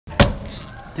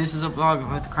This is a blog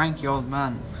about the Cranky Old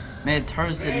Man, made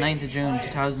Thursday 9th of June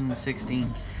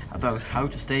 2016, about how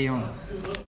to stay young.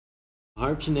 I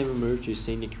hope to never move to a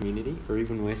senior community or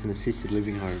even worse, an assisted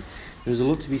living home. There is a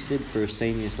lot to be said for a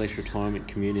senior/retirement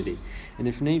community, and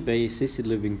if need be, assisted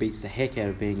living beats the heck out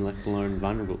of being left alone and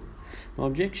vulnerable. My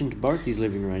objection to both these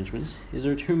living arrangements is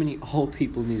there are too many old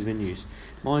people in these venues.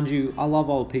 Mind you, I love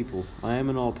old people. I am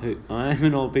an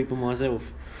old people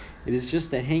myself. It is just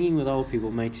that hanging with old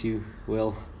people makes you,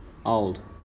 well, old.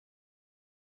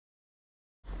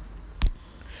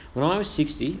 When I was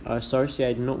 60, I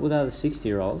associated not with other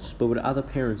 60-year-olds, but with other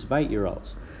parents of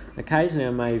 8-year-olds. Occasionally I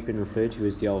may have been referred to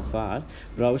as the old fart,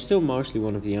 but I was still mostly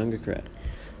one of the younger crowd.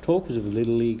 Talk was of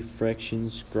Little League,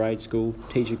 fractions, grade school,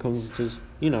 teacher conferences,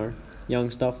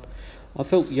 young stuff. I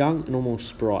felt young and almost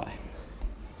spry.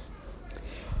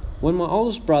 When my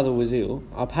oldest brother was ill,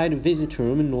 I paid a visit to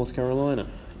him in North Carolina.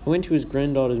 I went to his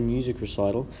granddaughter's music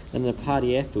recital and a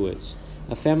party afterwards.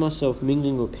 I found myself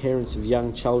mingling with parents of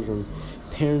young children,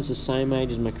 parents the same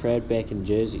age as my crowd back in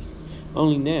Jersey.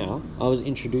 Only now, I was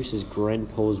introduced as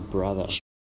Grandpa's brother.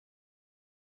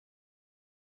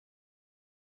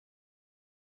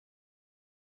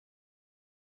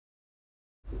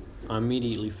 I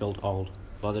immediately felt old.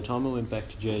 By the time I went back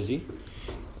to Jersey,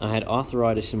 I had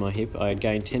arthritis in my hip, I had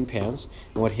gained 10 pounds,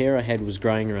 and what hair I had was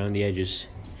greying around the edges.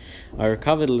 I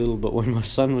recovered a little, but when my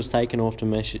son was taken off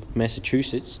to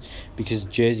Massachusetts because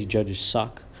Jersey judges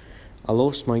suck, I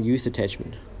lost my youth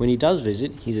attachment. When he does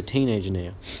visit, he's a teenager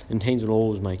now, and teens will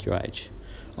always make you age.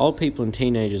 Old people and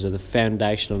teenagers are the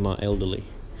foundation of my elderly.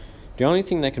 The only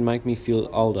thing that can make me feel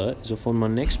older is if on my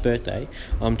next birthday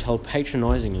I'm told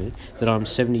patronisingly that I'm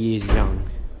 70 years young.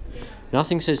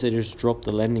 Nothing says that you just drop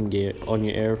the landing gear on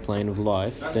your aeroplane of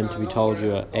life than to be told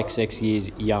you are XX years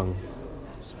young.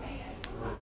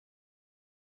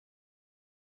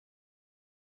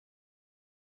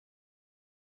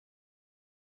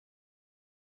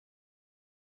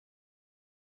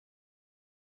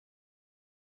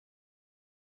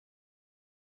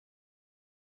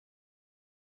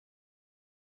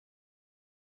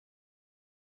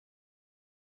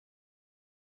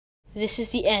 This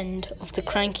is the end of the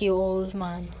Cranky Old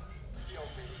Man.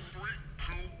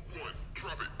 3, 2, 1,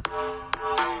 drop it.